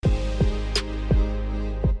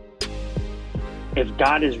if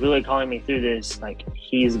God is really calling me through this, like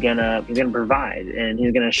he's gonna provide and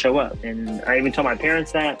he's gonna show up. And I even told my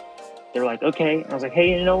parents that. They're like, okay. And I was like,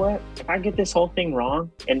 hey, you know what? If I get this whole thing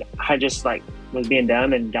wrong and I just like was being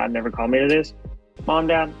dumb and God never called me to this, Mom,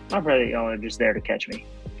 Dad, I pray that y'all are just there to catch me.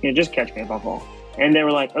 Just catch me if I fall. And they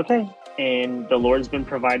were like, okay. And the Lord's been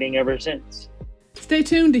providing ever since. Stay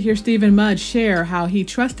tuned to hear Stephen Mudd share how he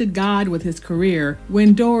trusted God with his career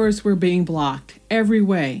when doors were being blocked every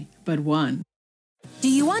way but one. Do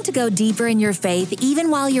you want to go deeper in your faith even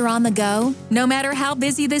while you're on the go? No matter how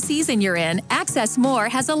busy the season you're in, Access More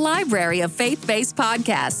has a library of faith-based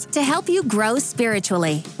podcasts to help you grow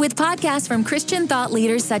spiritually. With podcasts from Christian thought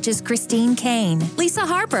leaders such as Christine Caine, Lisa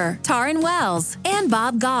Harper, Taryn Wells, and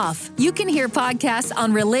Bob Goff. You can hear podcasts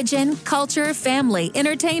on religion, culture, family,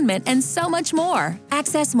 entertainment, and so much more.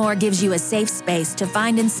 Access More gives you a safe space to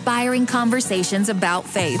find inspiring conversations about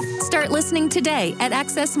faith. Start listening today at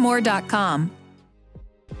accessmore.com.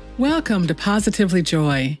 Welcome to Positively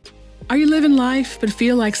Joy. Are you living life but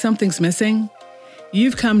feel like something's missing?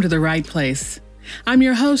 You've come to the right place. I'm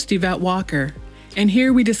your host, Yvette Walker, and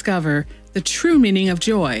here we discover the true meaning of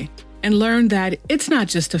joy and learn that it's not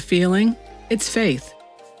just a feeling, it's faith.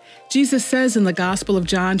 Jesus says in the Gospel of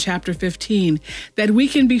John chapter 15 that we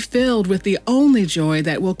can be filled with the only joy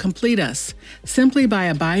that will complete us simply by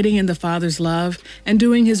abiding in the Father's love and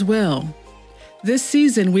doing His will. This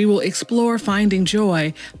season, we will explore finding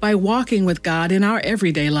joy by walking with God in our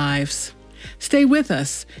everyday lives. Stay with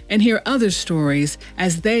us and hear other stories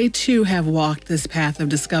as they too have walked this path of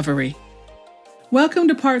discovery. Welcome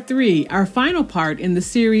to part 3, our final part in the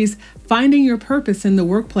series, Finding Your Purpose in the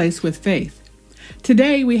Workplace with Faith.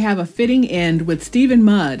 Today, we have a fitting end with Stephen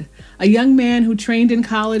Mudd, a young man who trained in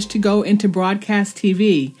college to go into broadcast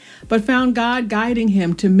TV, but found God guiding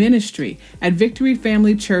him to ministry at Victory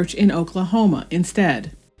Family Church in Oklahoma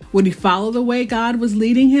instead. Would he follow the way God was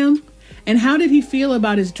leading him? And how did he feel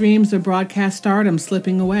about his dreams of broadcast stardom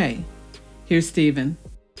slipping away? Here's Stephen.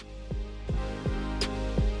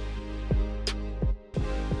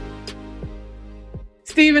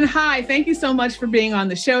 Stephen, hi. Thank you so much for being on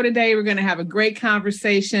the show today. We're going to have a great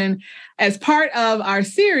conversation as part of our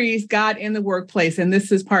series, God in the Workplace, and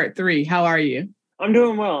this is part 3. How are you? I'm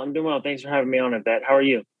doing well. Thanks for having me on, Yvette. How are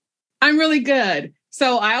you? I'm really good.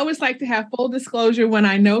 So I always like to have full disclosure when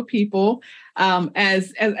I know people,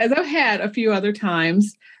 as I've had a few other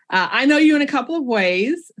times. I know you in a couple of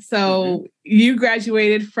ways. So you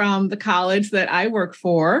graduated from the college that I work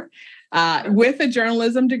for with a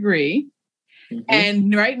journalism degree.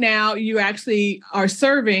 And right now you actually are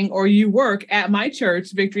serving or you work at my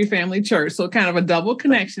church, Victory Family Church. So kind of a double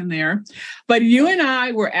connection there. But you and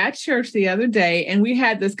I were at church the other day and we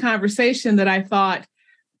had this conversation that I thought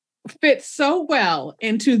fits so well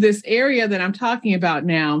into this area that I'm talking about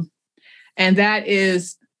now. And that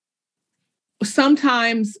is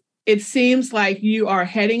sometimes it seems like you are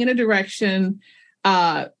heading in a direction,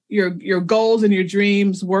 your goals and your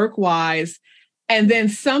dreams work-wise, and then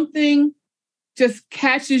something just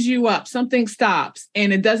catches you up, something stops,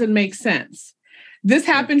 and it doesn't make sense. This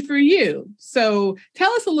happened for you. So tell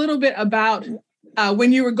us a little bit about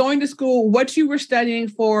when you were going to school, what you were studying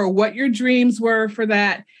for, what your dreams were for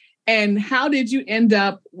that, and how did you end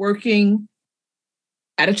up working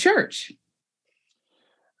at a church?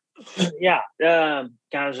 Yeah,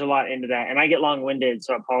 there's a lot into that, and I get long-winded,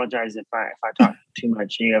 so I apologize if I talk too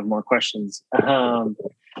much and you have more questions.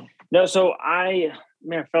 So I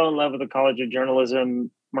fell in love with the College of Journalism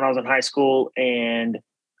when I was in high school, and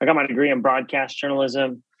I got my degree in broadcast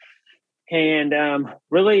journalism, and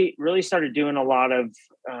really started doing a lot of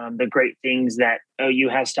the great things that OU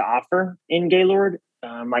has to offer in Gaylord,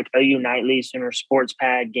 like OU Nightly, Sooner Sports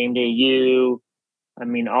Pad, Game Day U,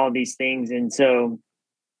 all these things. And so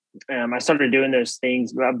I started doing those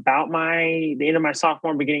things about the end of my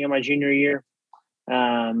sophomore, beginning of my junior year.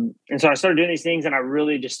 And so I started doing these things, and I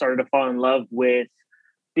really just started to fall in love with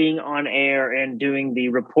being on air and doing the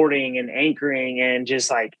reporting and anchoring and just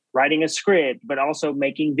like writing a script, but also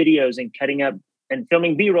making videos and cutting up and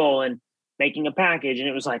filming B-roll and making a package. And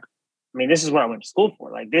it was like, this is what I went to school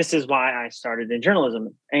for. Like, this is why I started in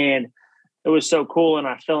journalism. And it was so cool. And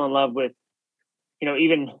I fell in love with,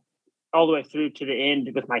 even all the way through to the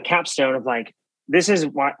end with my capstone of like, this is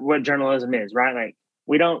what journalism is, right? Like,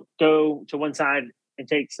 we don't go to one side and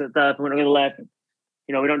take stuff up, and we don't go to the left.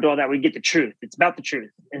 We don't do all that. We get the truth. It's about the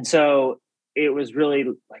truth. And so it was really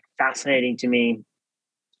like fascinating to me.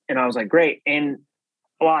 And I was like, great. And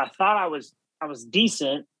while I thought I was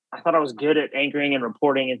decent, I thought I was good at anchoring and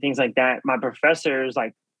reporting and things like that. My professors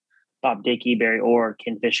like Bob Dickey, Barry Orr,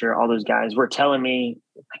 Ken Fisher, all those guys were telling me,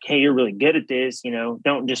 like, hey, you're really good at this.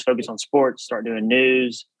 Don't just focus on sports, start doing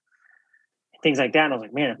news, things like that. And I was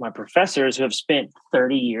like, man, if my professors who have spent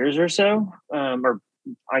 30 years or so, or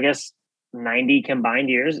I guess 90 combined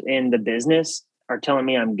years in the business are telling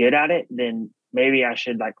me I'm good at it, then maybe I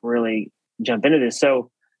should like really jump into this. So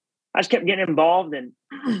I just kept getting involved. And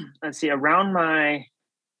let's see, I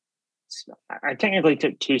technically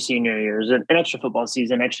took 2 senior years, an extra football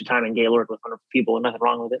season, extra time in Gaylord with 100 people, nothing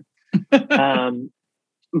wrong with it.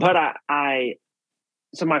 But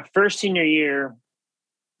so my first senior year,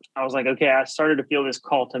 I was like, okay, I started to feel this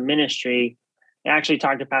call to ministry. I actually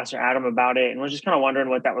talked to Pastor Adam about it and was just kind of wondering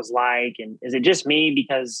what that was like. And is it just me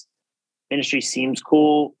because ministry seems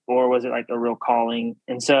cool, or was it like a real calling?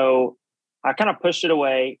 And so I kind of pushed it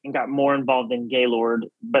away and got more involved in Gaylord,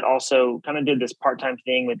 but also kind of did this part-time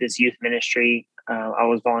thing with this youth ministry I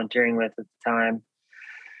was volunteering with at the time.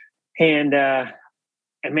 And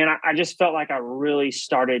man, I just felt like I really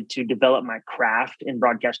started to develop my craft in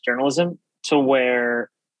broadcast journalism to where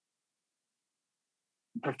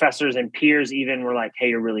professors and peers even were like, hey,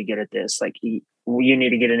 you're really good at this. Like you need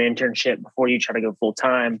to get an internship before you try to go full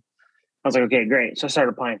time. I was like, okay, great. So I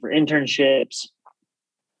started applying for internships,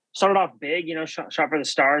 started off big, shot for the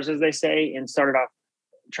stars, as they say, and started off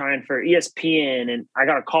trying for ESPN. And I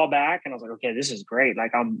got a call back and I was like, okay, this is great.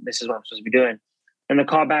 Like this is what I'm supposed to be doing. And the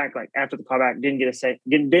call back, like after the call back, didn't get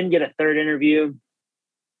a third interview.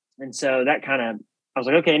 And so that I was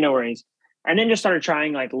like, okay, no worries. And then just started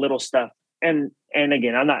trying like little stuff. And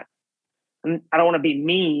again, I don't want to be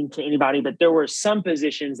mean to anybody, but there were some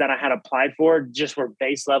positions that I had applied for just were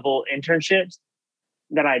base level internships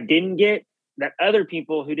that I didn't get, that other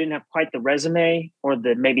people who didn't have quite the resume or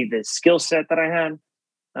maybe the skill set that I had.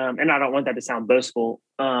 And I don't want that to sound boastful,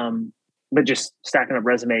 but just stacking up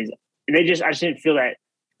resumes. I just didn't feel that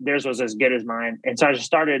theirs was as good as mine. And so I just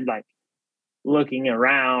started like looking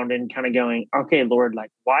around and kind of going, okay, Lord, like,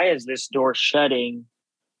 why is this door shutting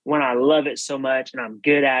when I love it so much and I'm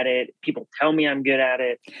good at it? People tell me I'm good at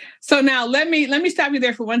it. So now let me stop you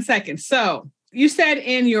there for 1 second. So you said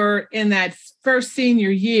in that first senior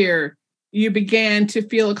year, you began to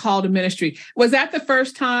feel a call to ministry. Was that the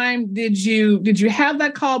first time? Did you have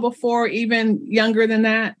that call before, even younger than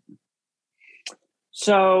that?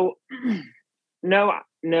 So no,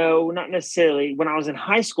 not necessarily. When I was in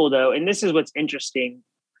high school though, and this is what's interesting.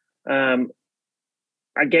 I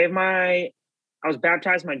was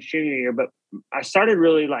baptized my junior year, but I started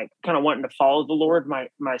really like kind of wanting to follow the Lord my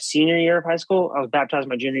senior year of high school. I was baptized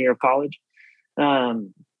my junior year of college.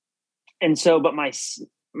 And so, but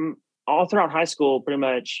all throughout high school, pretty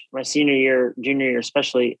much my senior year, junior year,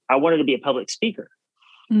 especially, I wanted to be a public speaker.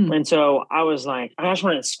 And so I was like, I just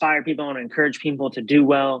want to inspire people. I want to encourage people to do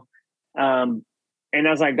well. And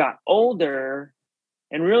as I got older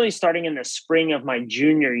and really starting in the spring of my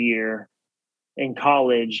junior year in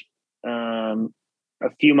college, a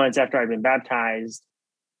few months after I'd been baptized,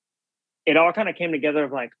 it all kind of came together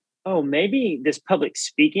of like, oh, maybe this public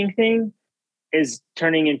speaking thing is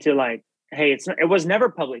turning into like, hey, it was never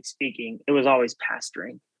public speaking. It was always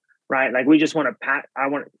pastoring, right? Like we just want to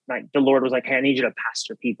like the Lord was like, hey, I need you to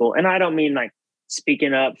pastor people. And I don't mean like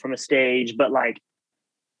speaking up from a stage, but like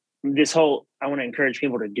this whole, I want to encourage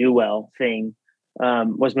people to do well thing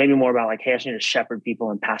was maybe more about like, hey, I just need to shepherd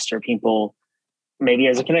people and pastor people, maybe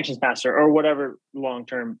as a connections pastor or whatever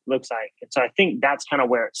long-term looks like. And so I think that's kind of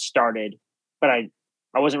where it started, but I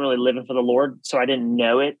wasn't really living for the Lord. So I didn't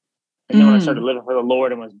know it. And then when I started living for the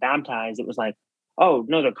Lord and was baptized, it was like, oh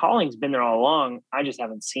no, the calling's been there all along. I just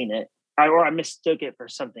haven't seen it. Or I mistook it for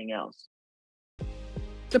something else.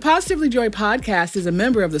 The Positively Joy podcast is a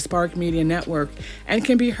member of the Spark Media Network and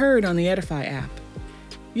can be heard on the Edify app.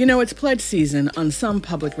 It's pledge season on some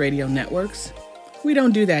public radio networks. We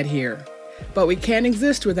don't do that here, but we can't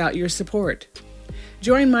exist without your support.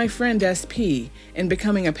 Join my friend SP in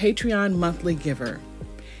becoming a Patreon monthly giver.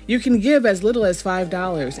 You can give as little as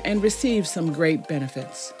 $5 and receive some great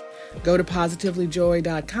benefits. Go to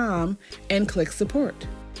positivelyjoy.com and click support.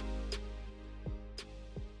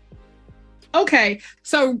 Okay,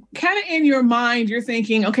 so kind of in your mind, you're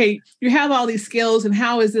thinking, okay, you have all these skills and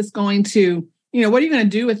how is this going to, what are you going to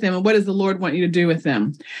do with them and what does the Lord want you to do with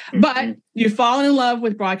them? Mm-hmm. But you've fallen in love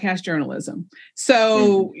with broadcast journalism.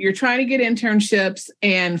 So you're trying to get internships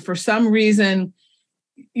and for some reason,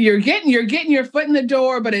 you're getting your foot in the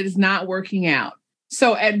door, but it is not working out.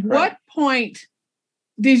 So at what point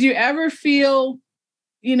did you ever feel,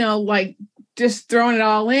 like just throwing it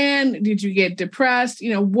all in? Did you get depressed?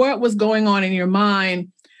 What was going on in your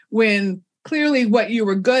mind when clearly what you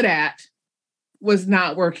were good at was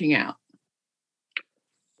not working out?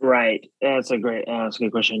 Right. That's a good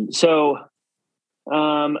question. So,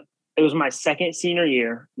 it was my second senior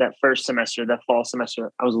year, that first semester, that fall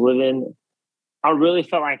semester. I really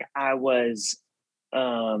felt like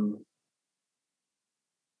um,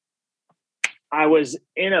 I was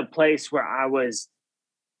in a place where I was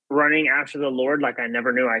running after the Lord like I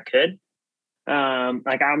never knew I could.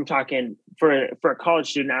 Like I'm talking for a college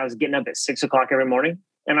student, I was getting up at 6 o'clock every morning,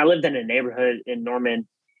 and I lived in a neighborhood in Norman,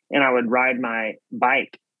 and I would ride my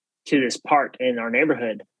bike to this park in our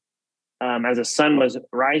neighborhood as the sun was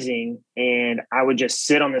rising, and I would just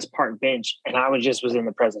sit on this park bench, and I was in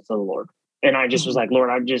the presence of the Lord, and I just was like, Lord,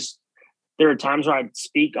 there were times where I'd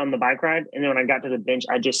speak on the bike ride, and then when I got to the bench,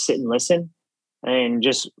 I'd just sit and listen, and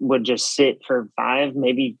would just sit for 5,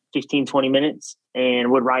 maybe 15, 20 minutes,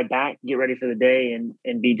 and would ride back, get ready for the day,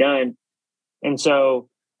 and be done. And so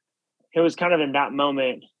it was kind of in that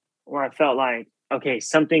moment where I felt like, okay,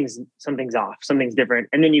 something's off, something's different.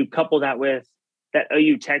 And then you couple that with that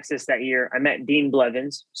OU Texas that year. I met Dean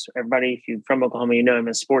Blevins. So everybody, if you're from Oklahoma, you know him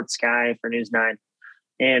as sports guy for News 9.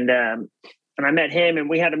 And I met him, and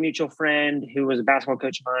we had a mutual friend who was a basketball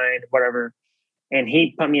coach of mine, whatever. And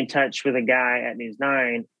he put me in touch with a guy at News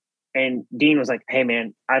 9. And Dean was like, hey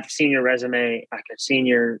man, I've seen your resume. I've seen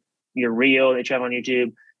your reel that you have on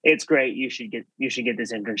YouTube. It's great. You should get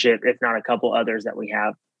this internship, if not a couple others that we have.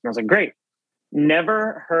 And I was like, great.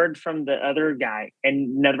 Never heard from the other guy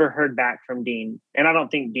and never heard back from Dean. And I don't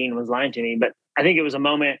think Dean was lying to me, but I think it was a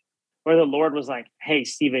moment where the Lord was like, hey,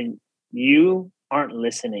 Stephen, you aren't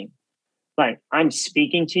listening. Like, I'm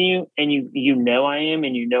speaking to you, and you know I am,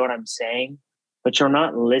 and you know what I'm saying, but you're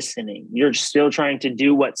not listening. You're still trying to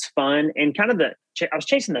do what's fun, and kind of I was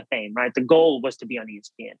chasing the fame, right? The goal was to be on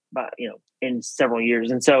ESPN, but in several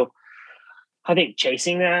years. And so I think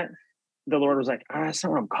chasing that, the Lord was like, that's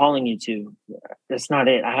not what I'm calling you to. That's not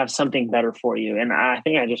it. I have something better for you. And I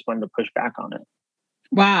think I just wanted to push back on it.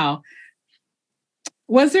 Wow.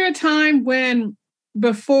 Was there a time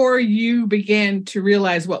before you began to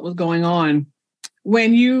realize what was going on,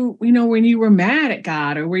 when you were mad at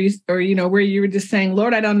God, or where you were just saying,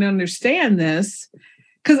 Lord, I don't understand this?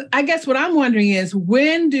 Because I guess what I'm wondering is,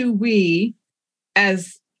 when do we,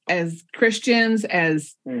 as Christians,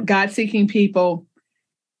 as God-seeking people,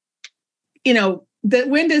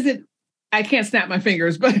 when does it, I can't snap my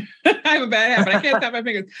fingers, but I have a bad habit. I can't snap my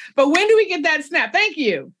fingers. But when do we get that snap? Thank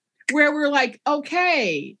you. Where we're like,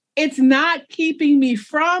 okay, it's not keeping me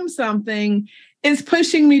from something. It's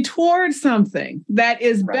pushing me towards something that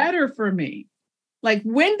is better for me. Like,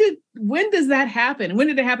 when does that happen? When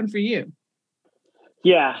did it happen for you?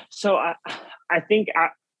 Yeah. So I think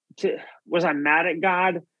was I mad at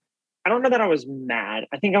God? I don't know that I was mad.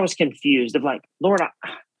 I think I was confused of like, Lord, I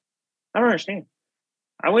don't understand.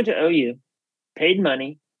 I went to OU, paid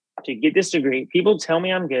money to get this degree. People tell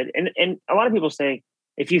me I'm good. And a lot of people say,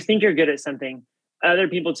 if you think you're good at something, other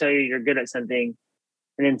people tell you you're good at something.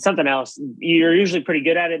 And then something else, you're usually pretty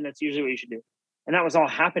good at it. And that's usually what you should do. And that was all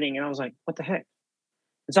happening. And I was like, what the heck?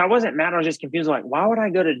 And so I wasn't mad. I was just confused. Like, why would I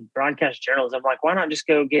go to broadcast journalism? Like, why not just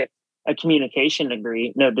go get a communication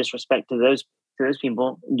degree? No disrespect to those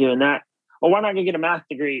people doing that. Or why not go get a math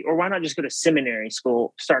degree? Or why not just go to seminary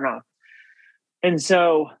school starting off? And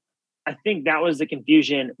so I think that was the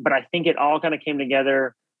confusion. But I think it all kind of came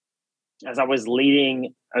together as I was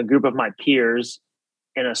leading a group of my peers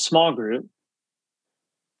in a small group.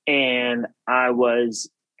 And I was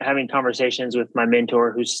having conversations with my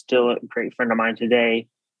mentor, who's still a great friend of mine today.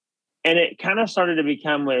 And it kind of started to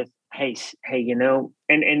become with, hey,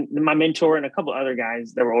 and my mentor and a couple other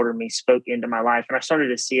guys that were older than me spoke into my life. And I started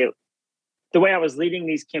to see it. The way I was leading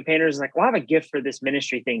these campaigners, like, well, I have a gift for this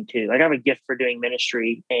ministry thing too. Like, I have a gift for doing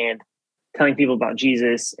ministry and telling people about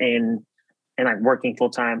Jesus and like working full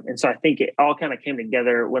time. And so I think it all kind of came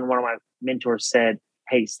together when one of my mentors said,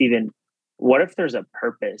 hey, Stephen, what if there's a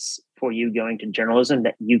purpose for you going to journalism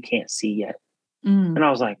that you can't see yet? And I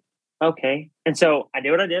was like, okay. And so I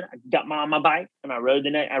did what I did. I got on my bike and I rode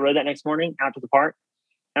that next morning out to the park.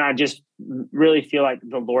 And I just really feel like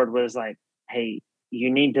the Lord was like, hey, you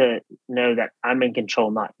need to know that I'm in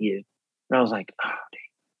control, not you. And I was like, oh, dang,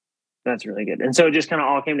 that's really good. And so it just kind of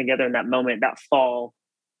all came together in that moment, that fall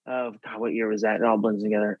of, God, what year was that? It all blends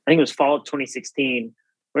together. I think it was fall of 2016,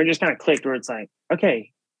 where it just kind of clicked, where it's like,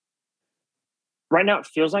 okay, right now it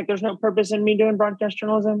feels like there's no purpose in me doing broadcast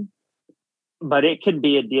journalism, but it could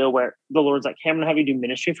be a deal where the Lord's like, hey, I'm going to have you do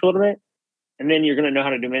ministry for a little bit, and then you're going to know how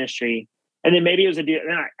to do ministry. And then maybe it was a deal.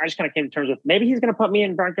 And I just kind of came to terms with, maybe he's going to put me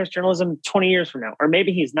in broadcast journalism 20 years from now, or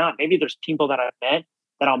maybe he's not. Maybe there's people that I've met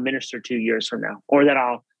that I'll minister to years from now, or that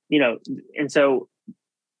I'll, and so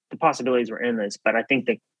the possibilities were endless. But I think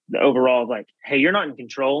the overall like, hey, you're not in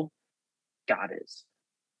control. God is.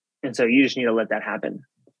 And so you just need to let that happen.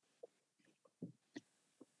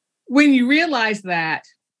 When you realize that,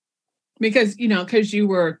 because you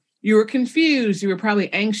were confused, you were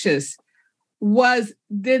probably anxious. Just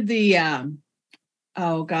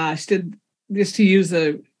to use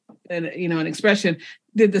an expression,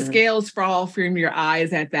 did the scales fall from your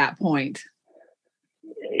eyes at that point?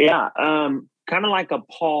 Yeah. Kind of like a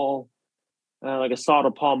Paul, like a Saul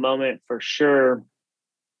to Paul moment for sure.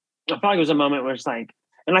 I felt like it was a moment where it's like,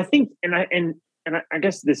 and I think, and I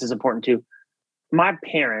guess this is important too. My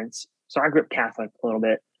parents, so I grew up Catholic a little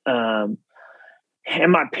bit. And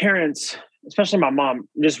my parents, especially my mom,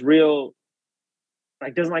 just real,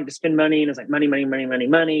 like doesn't like to spend money. And it's like money.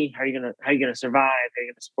 How are you gonna survive? How are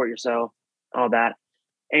you gonna support yourself? All that.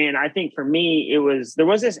 And I think for me, there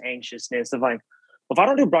was this anxiousness of like, well, if I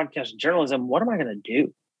don't do broadcast journalism, what am I gonna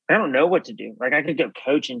do? I don't know what to do. Like I could go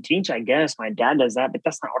coach and teach, I guess. My dad does that, but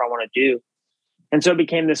that's not what I want to do. And so it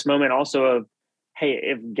became this moment also of, hey,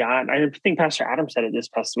 if God, I think Pastor Adam said it this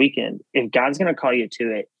past weekend, if God's going to call you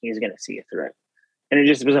to it, he's going to see you through it. And it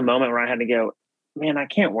just was a moment where I had to go, man, I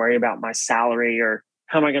can't worry about my salary or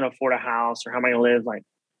how am I going to afford a house or how am I going to live? Like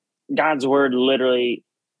God's word literally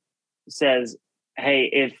says,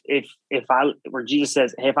 hey, where Jesus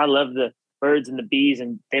says, hey, if I love the birds and the bees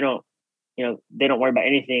and they don't worry about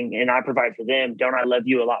anything and I provide for them, don't I love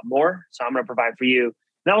you a lot more? So I'm going to provide for you.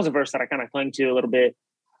 And that was a verse that I kind of clung to a little bit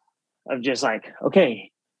of just like,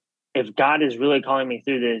 okay, if God is really calling me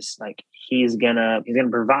through this, like he's gonna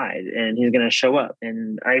provide and he's gonna show up.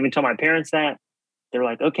 And I even told my parents that. They're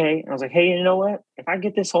like, okay. And I was like, hey, you know what? If I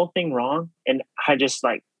get this whole thing wrong and I just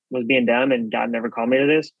like was being dumb and God never called me to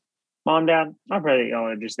this, Mom, Dad, I pray that y'all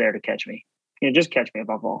are just there to catch me. Just catch me if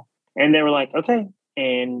I fall. And they were like, okay.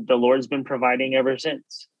 And the Lord's been providing ever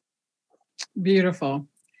since. Beautiful.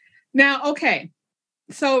 Now, okay.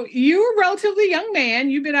 So you're a relatively young man.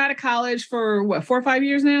 You've been out of college for what, 4 or 5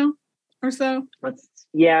 years now or so?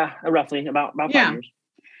 Yeah, roughly about 5 years.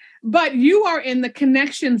 But you are in the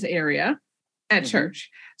Connections area at church.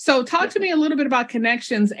 So talk to me a little bit about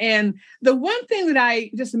Connections. And the one thing that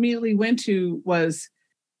I just immediately went to was,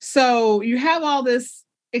 so you have all this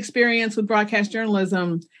experience with broadcast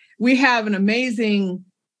journalism. We have an amazing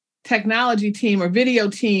technology team or video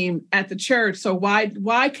team at the church. So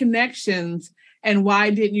why Connections? And why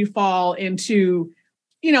didn't you fall into,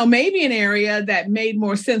 maybe an area that made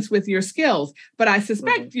more sense with your skills? But I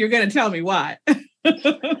suspect you're going to tell me why.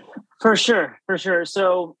 For sure.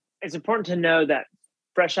 So it's important to know that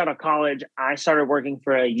fresh out of college, I started working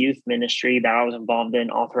for a youth ministry that I was involved in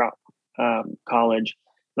all throughout college.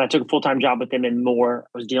 And I took a full-time job with them in Moore.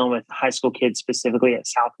 I was dealing with high school kids specifically at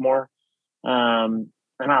Southmore. And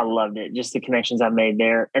I loved it, just the connections I made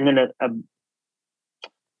there. And then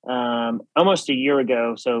almost a year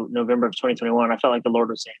ago, so November of 2021, I felt like the Lord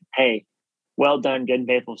was saying, hey, well done, good and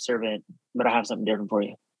faithful servant, but I have something different for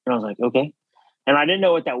you. And I was like, okay. And I didn't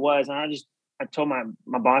know what that was. And I told my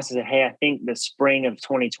boss, I said, hey, I think the spring of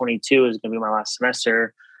 2022 is going to be my last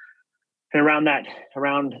semester. And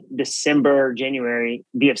around December, January,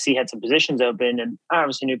 BFC had some positions open. And I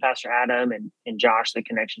obviously knew Pastor Adam and Josh, the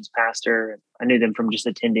Connections pastor. I knew them from just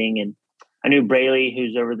attending. And I knew Braley,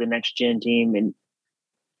 who's over the Next Gen team.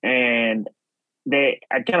 And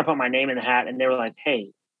I kind of put my name in the hat and they were like,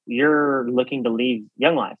 hey, you're looking to leave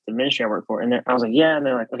Young Life, the ministry I work for. And I was like, yeah. And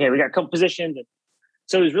they're like, okay, we got a couple positions.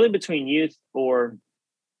 So it was really between youth or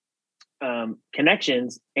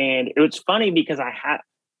Connections. And it was funny because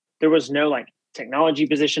there was no like technology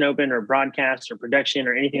position open or broadcast or production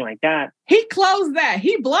or anything like that. He closed that.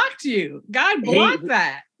 He blocked you. God blocked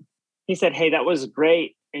that. He said, hey, that was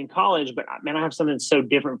great in college, but man, I have something so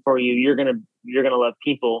different for you. You're going to love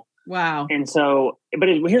people. Wow. And so, but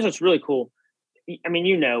here's what's really cool. I mean,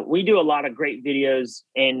 we do a lot of great videos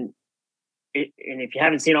and if you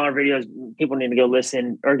haven't seen all our videos, people need to go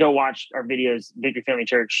listen or go watch our videos, Victory Family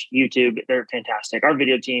Church, YouTube. They're fantastic. Our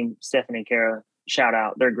video team, Stephanie and Kara, shout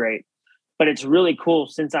out. They're great. But it's really cool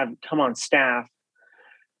since I've come on staff,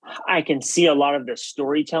 I can see a lot of the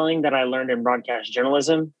storytelling that I learned in broadcast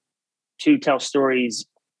journalism to tell stories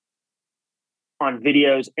on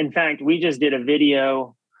videos. In fact, we just did a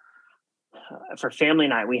video for family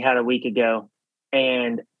night we had a week ago.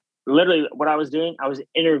 And literally what I was doing, I was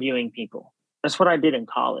interviewing people. That's what I did in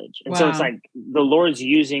college. And so it's like the Lord's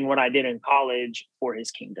using what I did in college for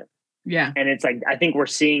his kingdom. Yeah. And it's like, I think we're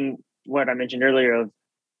seeing what I mentioned earlier of,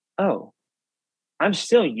 oh, I'm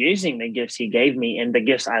still using the gifts he gave me and the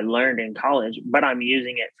gifts I learned in college, but I'm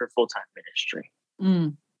using it for full-time ministry.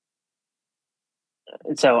 Mm.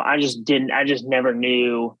 And so I just never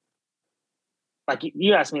knew like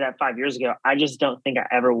you asked me that 5 years ago. I just don't think I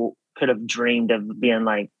ever could have dreamed of being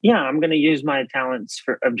like, yeah, I'm going to use my talents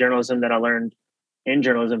of journalism that I learned in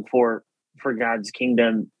journalism for God's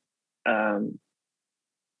kingdom, doing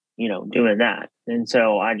that. And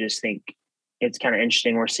so I just think it's kind of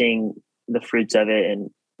interesting. We're seeing the fruits of it and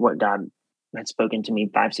what God had spoken to me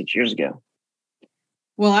 5-6 years ago.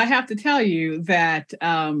 Well, I have to tell you that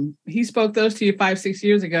he spoke those to you 5-6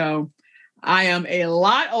 years ago. I am a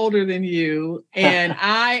lot older than you, and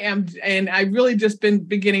I've really just been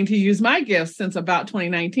beginning to use my gifts since about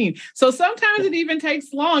 2019. So sometimes it even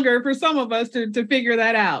takes longer for some of us to figure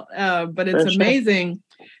that out. But it's amazing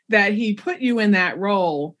that he put you in that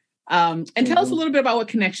role. And tell us a little bit about what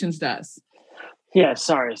Connections does. Yeah,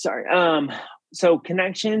 sorry. So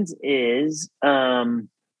Connections is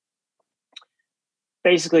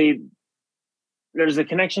basically there's a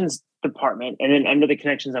Connections department, and then under the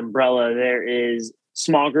Connections umbrella, there is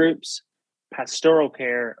small groups, pastoral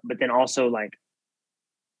care, but then also like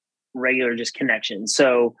regular just connections.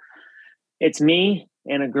 So it's me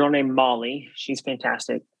and a girl named Molly. She's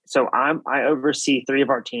fantastic. So I oversee 3 of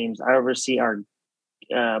our teams. I oversee our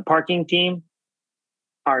parking team,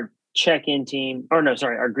 our check-in team, our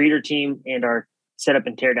greeter team, and our setup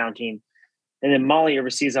and tear down team. And then Molly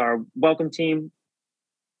oversees our welcome team,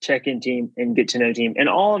 check-in team, and get to know team. And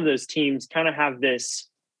all of those teams kind of have this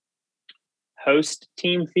host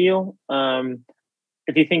team feel.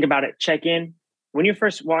 If you think about it, check-in, when you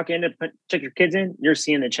first walk in to check your kids in, you're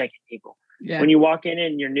seeing the check-in people. Yeah. When you walk in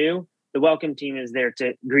and you're new, the welcome team is there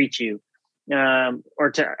to greet you.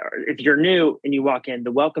 Or if you're new and you walk in,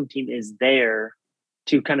 the welcome team is there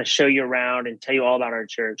to kind of show you around and tell you all about our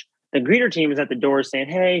church. The greeter team is at the door saying,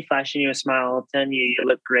 hey, flashing you a smile, telling you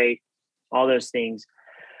look great, all those things.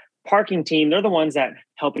 Parking team, they're the ones that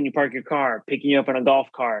helping you park your car, picking you up in a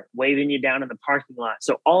golf cart, waving you down in the parking lot.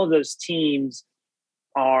 So all of those teams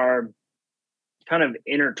are kind of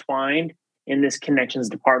intertwined in this Connections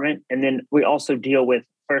department. And then we also deal with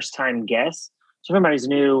first-time guests. So if everybody's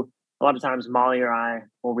new, a lot of times Molly or I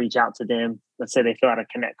will reach out to them. Let's say they fill out a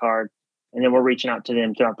Connect card, and then we're reaching out to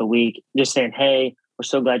them throughout the week, just saying, hey, we're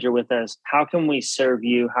so glad you're with us. How can we serve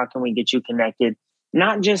you? How can we get you connected?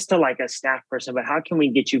 Not just to like a staff person, but how can we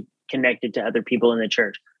get you connected to other people in the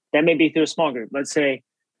church? That may be through a small group. Let's say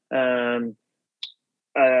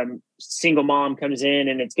single mom comes in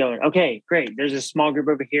and it's going, okay, great. There's a small group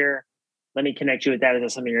over here. Let me connect you with that. Is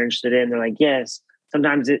that something you're interested in? They're like, yes.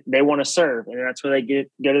 Sometimes they want to serve, and that's where they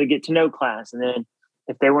go to the get to know class. And then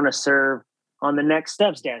if they want to serve on the Next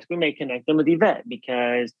Steps desk, we may connect them with Yvette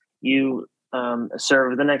because you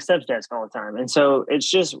serve the Next Steps desk all the time. And so it's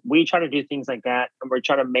just, we try to do things like that. And we're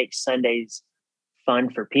trying to make Sundays fun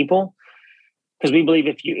for people, because we believe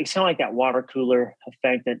it's kind of like that water cooler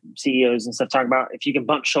effect that CEOs and stuff talk about. If you can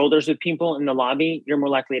bump shoulders with people in the lobby, you're more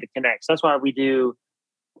likely to connect. So that's why we do,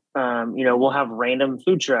 we'll have random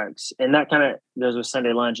food trucks, and that kind of goes with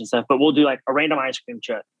Sunday lunch and stuff, but we'll do like a random ice cream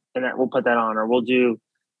truck, and that we'll put that on, or we'll do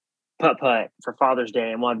putt-putt for Father's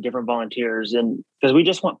Day, and we'll have different volunteers. And because we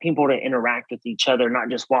just want people to interact with each other, not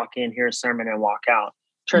just walk in, hear a sermon, and walk out.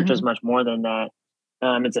 Church is much more than that.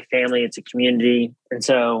 It's a family, it's a community. And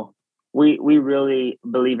so we really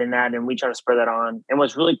believe in that, and we try to spur that on. And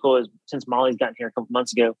what's really cool is, since Molly's gotten here a couple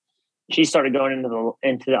months ago, she started going into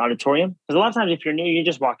the auditorium. Because a lot of times if you're new, you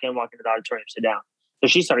just walk into the auditorium, sit down. So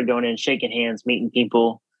she started going in, shaking hands, meeting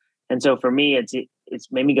people. And so for me, it's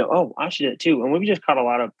made me go, oh, I should do it too. And we've just caught a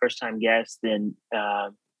lot of first-time guests. And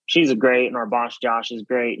she's great, and our boss, Josh, is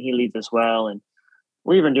great. He leads us well. And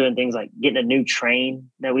we're even doing things like getting a new train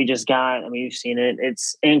that we just got. I mean, you've seen it.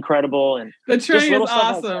 It's incredible. And the train is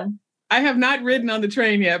awesome. I have not ridden on the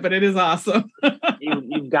train yet, but it is awesome.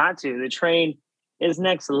 You've got to. The train is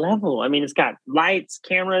next level. I mean, it's got lights,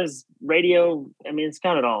 cameras, radio. I mean, it's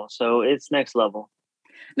got it all. So it's next level.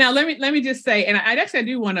 Now, let me just say, and I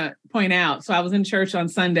do want to point out, so I was in church on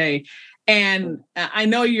Sunday, and I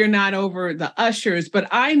know you're not over the ushers, but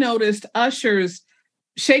I noticed ushers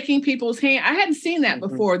shaking people's hand. I hadn't seen that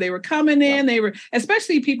before. They were coming in, they were,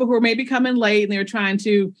 especially people who were maybe coming late, and they were trying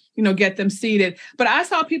to, get them seated. But I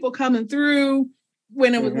saw people coming through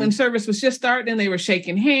when service was just starting, and they were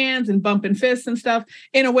shaking hands and bumping fists and stuff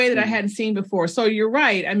in a way that I hadn't seen before. So you're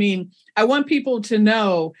right. I mean, I want people to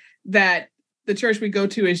know that the church we go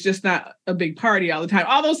to is just not a big party all the time,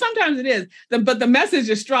 although sometimes it is. But the message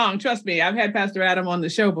is strong. Trust me, I've had Pastor Adam on the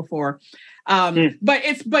show before.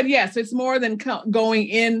 But yes, it's more than going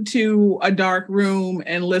into a dark room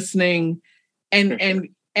and listening and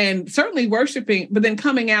and certainly worshiping, but then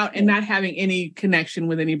coming out and not having any connection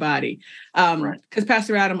with anybody. Because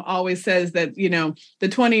Pastor Adam always says that, the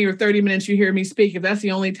 20 or 30 minutes you hear me speak, if that's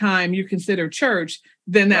the only time you consider church,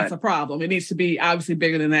 then that's a problem. It needs to be obviously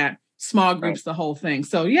bigger than that. Small groups, the whole thing.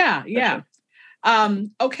 So yeah.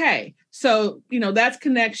 Okay. So, that's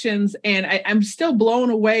connections. And I'm still blown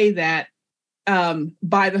away that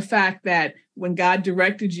by the fact that when God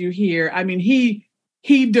directed you here, I mean, he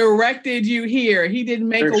directed you here. He didn't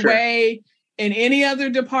make a way in any other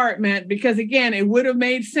department, because again, it would have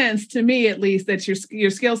made sense to me, at least, that your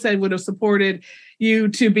skill set would have supported you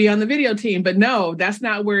to be on the video team. But no, that's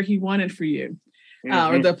not where he wanted for you,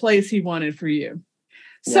 or the place he wanted for you.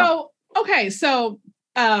 Yeah. So, okay. So,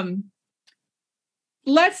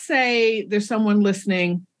 let's say there's someone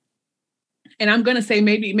listening, and I'm going to say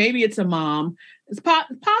maybe it's a mom. It's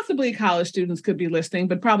possibly college students could be listening,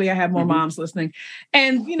 but probably I have more moms listening.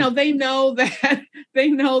 And, they know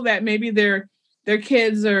that maybe their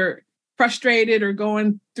kids are frustrated or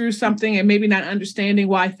going through something and maybe not understanding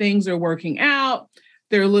why things are working out.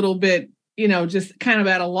 They're a little bit, just kind of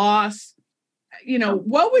at a loss.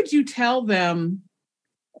 What would you tell them,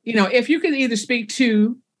 if you could either speak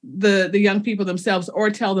to the young people themselves or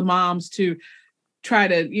tell the moms to try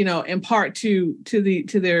to, impart to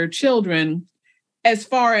their children, as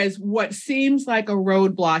far as what seems like a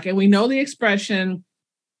roadblock. And we know the expression,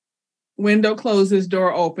 window closes,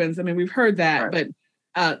 door opens. I mean, we've heard that, but,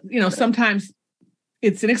 sometimes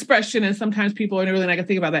it's an expression and sometimes people are really not going to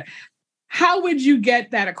think about that. How would you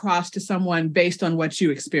get that across to someone based on what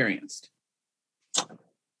you experienced?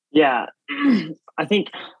 Yeah, I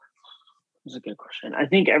think that's a good question. I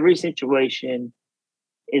think every situation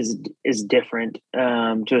is different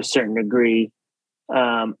to a certain degree.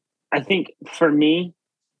 I think for me,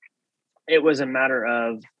 it was a matter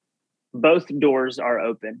of both doors are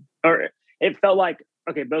open, or it felt like,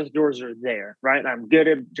 okay, both doors are there, right? I'm good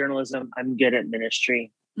at journalism. I'm good at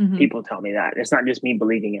ministry. People tell me that. It's not just me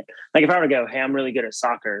believing it. Like if I were to go, hey, I'm really good at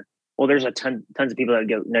soccer. Well, there's tons of people that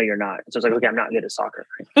go, no, you're not. So it's like, okay, I'm not good at soccer.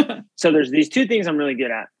 Right? So there's these two things I'm really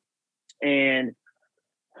good at. And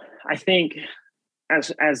I think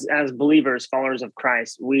as believers, followers of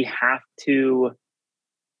Christ, we have to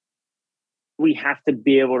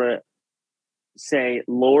be able to say,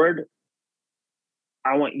 Lord,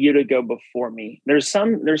 I want you to go before me. There's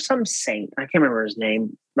some saint, I can't remember his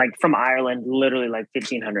name, like from Ireland, literally like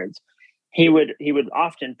 1500s. He would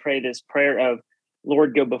often pray this prayer of,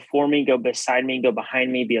 Lord, go before me, go beside me, go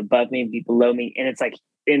behind me, be above me, be below me. And it's like,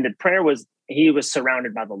 and the prayer was, he was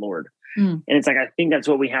surrounded by the Lord. And it's like, I think that's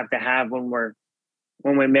what we have to have when we're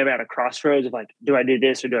maybe at a crossroads of like, do I do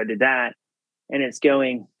this or do I do that? And it's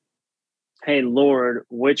going, hey, Lord,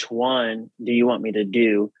 which one do you want me to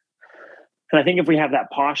do? And I think if we have that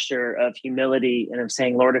posture of humility and of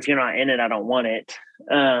saying, Lord, if you're not in it, I don't want it.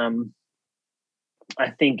 I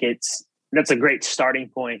think that's a great starting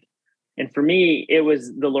point. And for me, it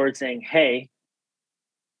was the Lord saying, hey,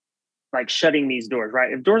 like shutting these doors,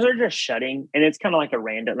 right? If doors are just shutting and it's kind of like a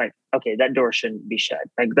random, like, okay, that door shouldn't be shut.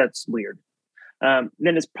 Like that's weird. Then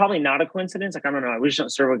it's probably not a coincidence. Like, I don't know. We just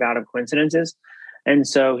don't serve a God of coincidences. And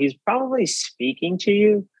so he's probably speaking to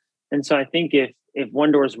you. And so I think if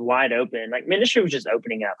one door is wide open, like ministry was just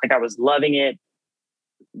opening up, like I was loving it.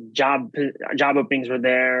 Job openings were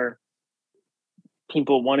there.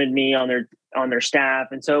 People wanted me on their staff.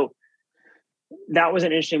 And so that was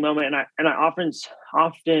an interesting moment. And I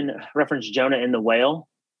often reference Jonah in the whale.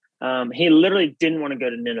 He literally didn't want to go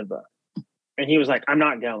to Nineveh. And he was like, I'm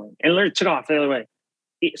not going. And literally took off the other way.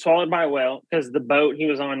 Swallowed by a whale because the boat he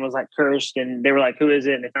was on was like cursed. And they were like, who is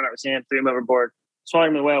it? And they found out it was him, threw him overboard, swallowed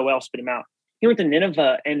him in the whale spit him out. He went to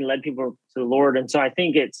Nineveh and led people to the Lord. And so I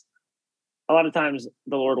think it's a lot of times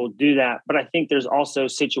the Lord will do that. But I think there's also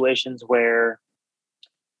situations where,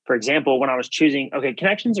 for example, when I was choosing, okay,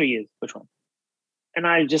 connections or youth, which one? And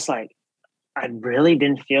I really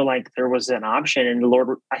didn't feel like there was an option. And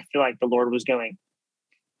I feel like the Lord was going,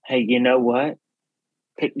 hey, you know what?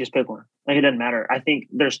 Just pick one. Like, it doesn't matter. I think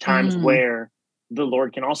there's times where the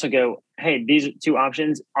Lord can also go, hey, these two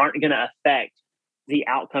options aren't going to affect the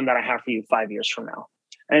outcome that I have for you 5 years from now.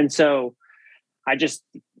 And so I just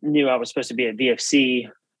knew I was supposed to be at VFC.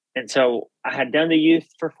 And so I had done the youth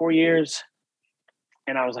for 4 years.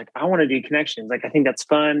 And I was like, I want to do connections. Like, I think that's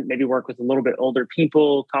fun. Maybe work with a little bit older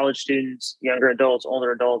people, college students, younger adults,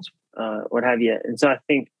 older adults, what have you. And so I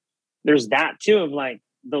think there's that too of like,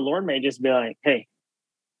 the Lord may just be like, hey,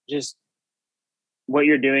 just what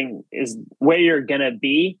you're doing is where you're going to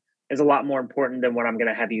be is a lot more important than what I'm going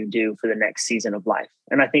to have you do for the next season of life.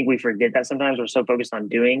 And I think we forget that sometimes. We're so focused on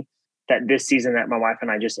doing that. This season that my wife and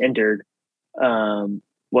I just entered,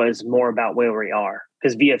 was more about where we are,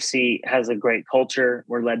 because VFC has a great culture.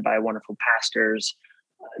 We're led by wonderful pastors.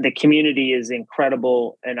 The community is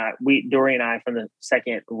incredible. And Dory and I, from the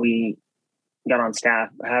second we got on staff,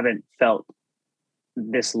 haven't felt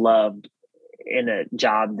this loved in a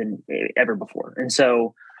job than ever before. And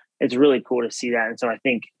so it's really cool to see that. And so I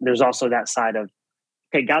think there's also that side of,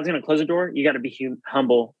 okay, God's going to close the door. You got to be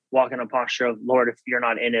humble, walk in a posture of, Lord, if you're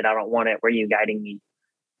not in it, I don't want it. Where are you guiding me?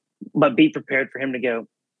 But be prepared for him to go,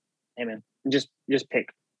 hey man, just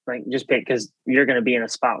pick, right? Just pick, because you're going to be in a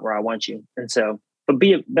spot where I want you. And so, but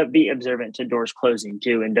be observant to doors closing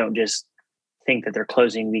too. And don't just think that they're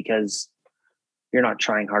closing because you're not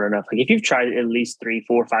trying hard enough. Like if you've tried at least 3,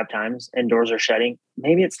 4, 5 times and doors are shutting,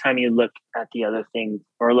 maybe it's time you look at the other thing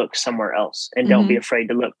or look somewhere else, and don't be afraid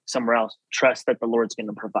to look somewhere else. Trust that the Lord's going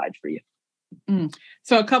to provide for you.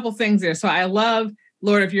 So a couple things there. So I love,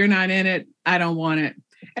 Lord, if you're not in it, I don't want it.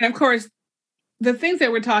 And of course, the things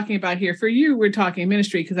that we're talking about here, for you, we're talking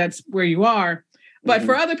ministry because that's where you are. But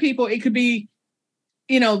for other people, it could be,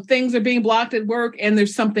 things are being blocked at work and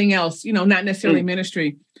there's something else, not necessarily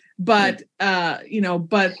ministry. But,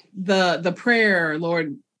 but the prayer,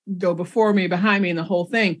 Lord, go before me, behind me, and the whole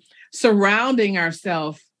thing, surrounding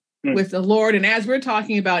ourselves with the Lord. And as we're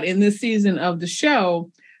talking about in this season of the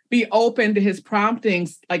show, be open to his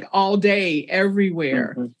promptings, like all day,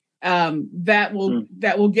 everywhere. That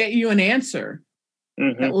will get you an answer.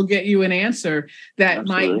 That will get you an answer that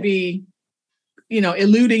might be,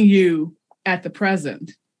 eluding you at the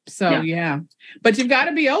present. So, but you've got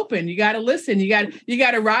to be open. You got to listen. You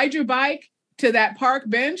got to ride your bike to that park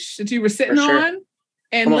bench that you were sitting on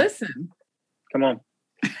and listen. Come on.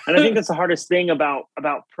 And I think that's the hardest thing about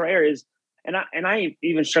prayer is, and I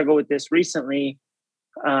even struggle with this recently.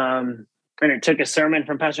 And it took a sermon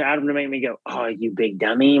from Pastor Adam to make me go, oh, you big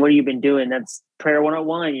dummy. What have you been doing? That's prayer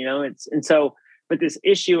 101, but this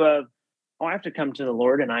issue of, I have to come to the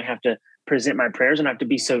Lord and I have to present my prayers and I have to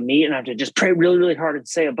be so neat and I have to just pray really, really hard and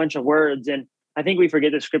say a bunch of words. And I think we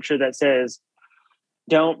forget the scripture that says,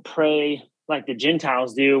 don't pray like the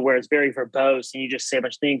Gentiles do, where it's very verbose and you just say a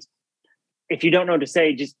bunch of things. If you don't know what to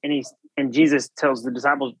say, and Jesus tells the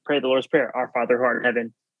disciples, pray the Lord's Prayer, our Father who art in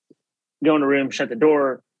heaven, go in a room, shut the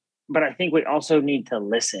door. But I think we also need to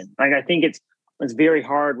listen. Like, I think it's very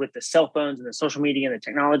hard with the cell phones and the social media and the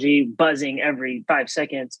technology buzzing every 5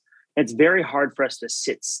 seconds. It's very hard for us to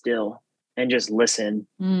sit still and just listen.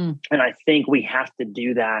 And I think we have to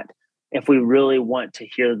do that if we really want to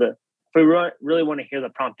hear really want to hear the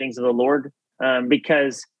promptings of the Lord.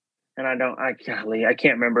 Because, and I can't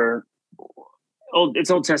remember. It's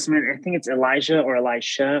Old Testament. I think it's Elijah or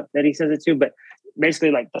Elisha that he says it to, but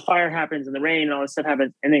basically like the fire happens and the rain and all this stuff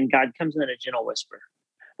happens. And then God comes in a gentle whisper,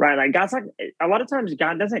 right? Like God's like, a lot of times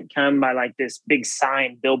God doesn't come by like this big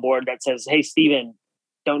sign billboard that says, hey, Stephen,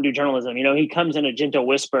 don't do journalism. He comes in a gentle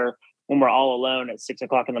whisper when we're all alone at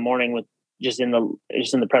 6:00 in the morning with just in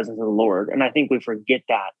the presence of the Lord. And I think we forget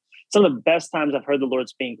that. Some of the best times I've heard the Lord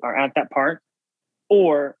speak are at that part,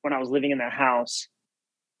 or when I was living in that house,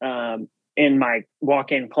 in my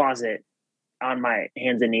walk-in closet on my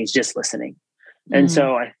hands and knees, just listening. And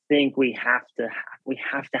so I think we have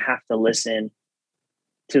to listen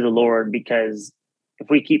to the Lord, because if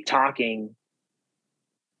we keep talking,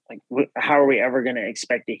 like, how are we ever going to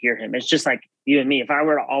expect to hear him? It's just like you and me. If I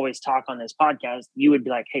were to always talk on this podcast, you would be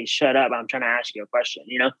like, hey, shut up. I'm trying to ask you a question,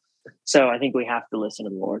 So I think we have to listen to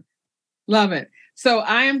the Lord. Love it. So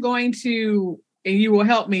I am going to, and you will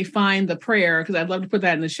help me find the prayer, because I'd love to put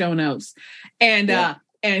that in the show notes.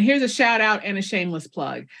 And here's a shout out and a shameless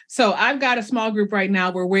plug. So I've got a small group right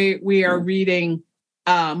now where we are reading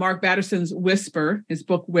Mark Batterson's Whisper, his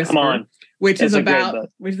book Whisper, which is about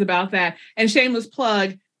that. And shameless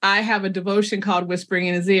plug, I have a devotion called Whispering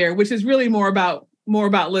in His Ear, which is really more about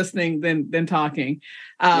listening than talking.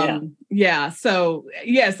 So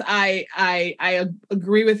yes, I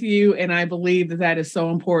agree with you, and I believe that is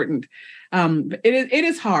so important. It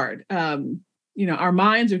is hard. Our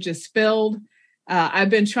minds are just filled. I've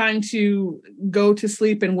been trying to go to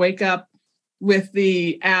sleep and wake up with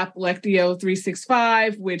the app Lectio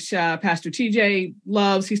 365, which Pastor TJ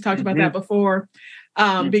loves. He's talked about that before.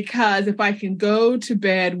 Because if I can go to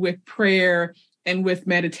bed with prayer and with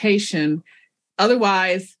meditation,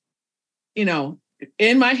 otherwise,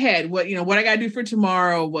 in my head, what I got to do for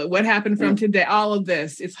tomorrow, what happened from today, all of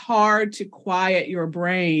this, it's hard to quiet your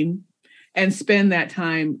brain and spend that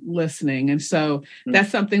time listening. And so that's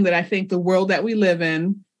something that I think the world that we live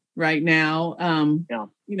in right now,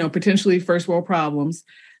 potentially first world problems,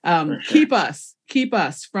 keep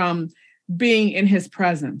us from being in his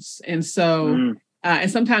presence. And so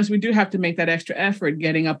And sometimes we do have to make that extra effort,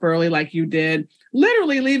 getting up early like you did,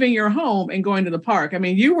 literally leaving your home and going to the park. I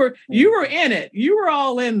mean, you were in it. You were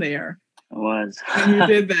all in there. I was. And you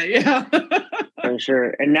did that, yeah. For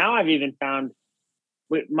sure. And now I've even found,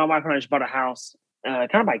 my wife and I just bought a house kind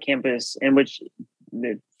of by campus, in which,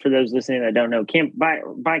 for those listening that don't know,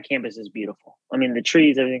 by campus is beautiful. I mean, the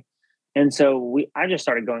trees, everything. And so I just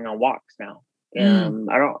started going on walks now. I'm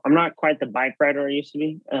not quite the bike rider I used to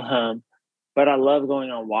be, but I love going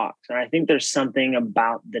on walks. And I think there's something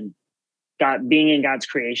about being in God's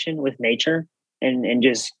creation with nature and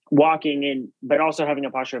just walking in, but also having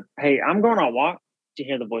a posture of, hey, I'm going on a walk to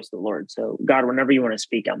hear the voice of the Lord. So God, whenever you want to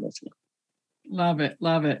speak, I'm listening. Love it.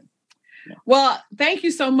 Love it. Yeah. Well, thank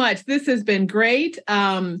you so much. This has been great.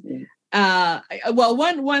 Well,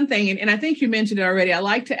 one thing, and I think you mentioned it already, I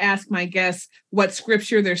like to ask my guests what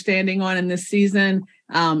scripture they're standing on in this season.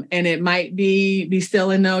 And it might be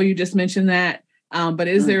still and know, you just mentioned that. But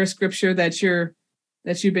is there a scripture that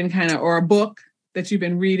you've been kind of, or a book that you've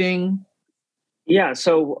been reading? Yeah.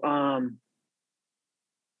 So,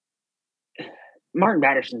 Martin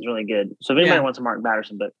Batterson's really good. So if anybody wants a Martin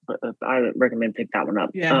Batterson, but I recommend pick that one up.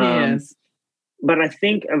 Yeah, he is. But I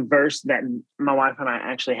think a verse that my wife and I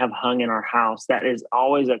actually have hung in our house that is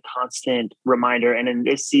always a constant reminder. And in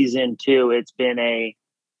this season too, it's been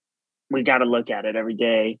we got to look at it every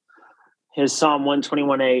day. Is Psalm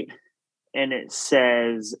 121:8. And it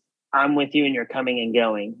says, I'm with you in your coming and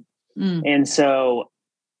going. And so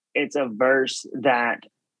it's a verse that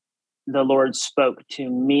the Lord spoke to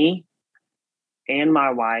me and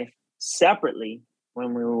my wife separately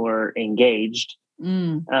when we were engaged.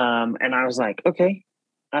 And I was like, okay,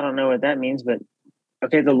 I don't know what that means, but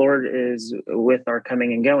okay, the Lord is with our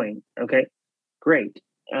coming and going. Okay, great.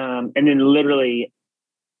 And then literally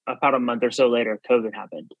about a month or so later, COVID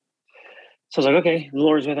happened. So I was like, okay, the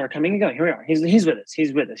Lord's with our coming and going. Here we are. He's with us.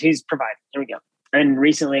 He's with us. He's providing. Here we go. And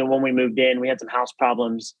recently when we moved in, we had some house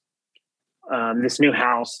problems. This new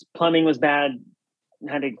house, plumbing was bad.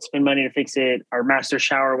 Had to spend money to fix it. Our master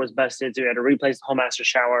shower was busted, so we had to replace the whole master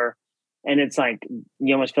shower. And it's like,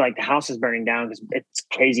 you almost feel like the house is burning down because it's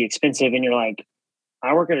crazy expensive. And you're like,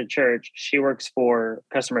 I work at a church. She works for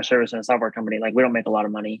customer service in a software company. Like, we don't make a lot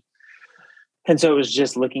of money. And so it was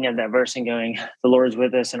just looking at that verse and going, the Lord's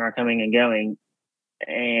with us in our coming and going.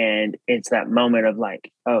 And it's that moment of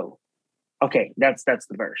like, oh, okay, that's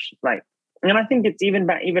the verse. Like, and I think it's even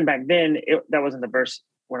back then, that wasn't the verse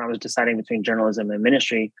when I was deciding between journalism and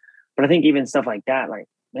ministry. But I think even stuff like that, like,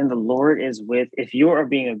 man, the Lord is if you are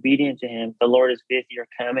being obedient to him, the Lord is with your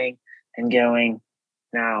coming and going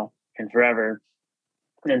now and forever.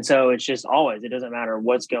 And so it's just always, it doesn't matter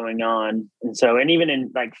what's going on. And so, and even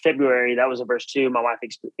in like February, that was a verse too. My wife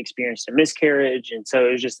experienced a miscarriage. And so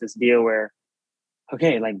it was just this deal where,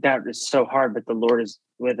 okay, like that is so hard, but the Lord is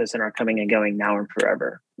with us in our coming and going now and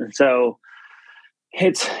forever. And so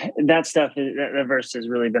it's that stuff, that verse has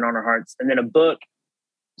really been on our hearts. And then a book,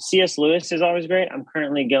 C.S. Lewis is always great. I'm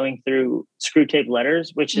currently going through Screwtape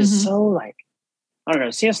Letters, which is so like, I don't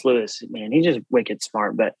know, C.S. Lewis, man, he's just wicked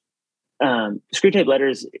smart. But Screwtape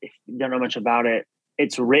Letters, if you don't know much about it,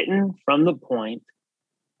 it's written from the point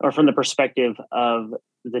or from the perspective of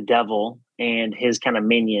the devil and his kind of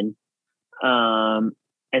minion.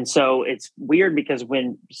 And so it's weird because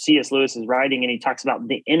when C.S. Lewis is writing and he talks about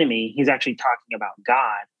the enemy, he's actually talking about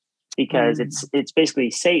God, because it's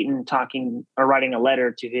basically Satan talking or writing a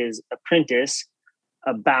letter to his apprentice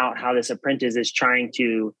about how this apprentice is trying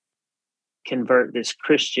to convert this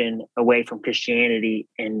Christian away from Christianity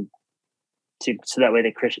and so that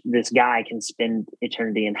way this guy can spend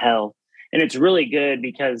eternity in hell. And it's really good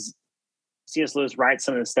because C.S. Lewis writes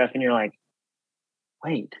some of the stuff and you're like,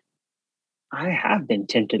 wait, I have been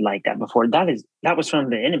tempted like that before. That was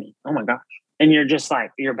from the enemy. Oh my gosh. And you're just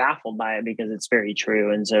like, you're baffled by it because it's very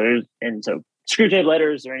true. And so Screwtape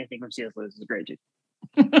Letters or anything from C.S. Lewis is great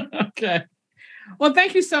too. Okay. Well,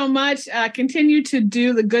 thank you so much. Continue to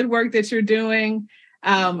do the good work that you're doing.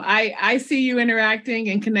 I see you interacting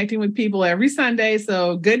and connecting with people every Sunday.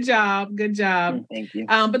 So good job. Good job. Thank you.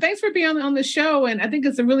 But thanks for being on the show. And I think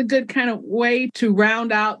it's a really good kind of way to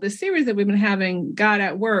round out the series that we've been having, God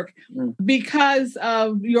at Work, because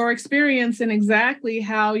of your experience and exactly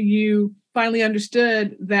how you finally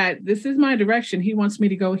understood that this is my direction. He wants me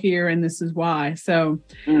to go here and this is why. So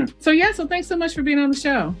thanks so much for being on the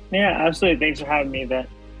show. Yeah, absolutely. Thanks for having me, Beth.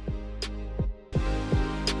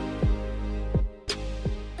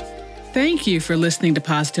 Thank you for listening to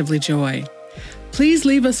Positively Joy. Please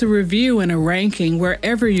leave us a review and a ranking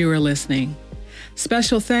wherever you are listening.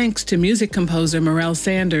 Special thanks to music composer Morel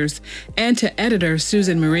Sanders and to editor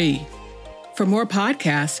Susan Marie. For more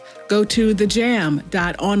podcasts, go to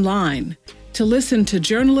thejam.online to listen to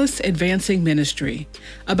Journalists Advancing Ministry,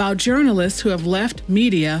 about journalists who have left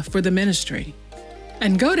media for the ministry.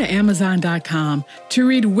 And go to Amazon.com to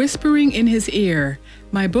read Whispering in His Ear,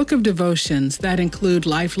 my book of devotions that include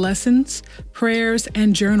life lessons, prayers,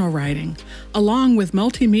 and journal writing, along with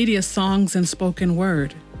multimedia songs and spoken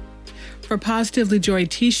word. For Positively Joy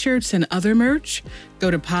t-shirts and other merch, go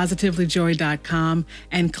to positivelyjoy.com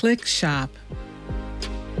and click Shop.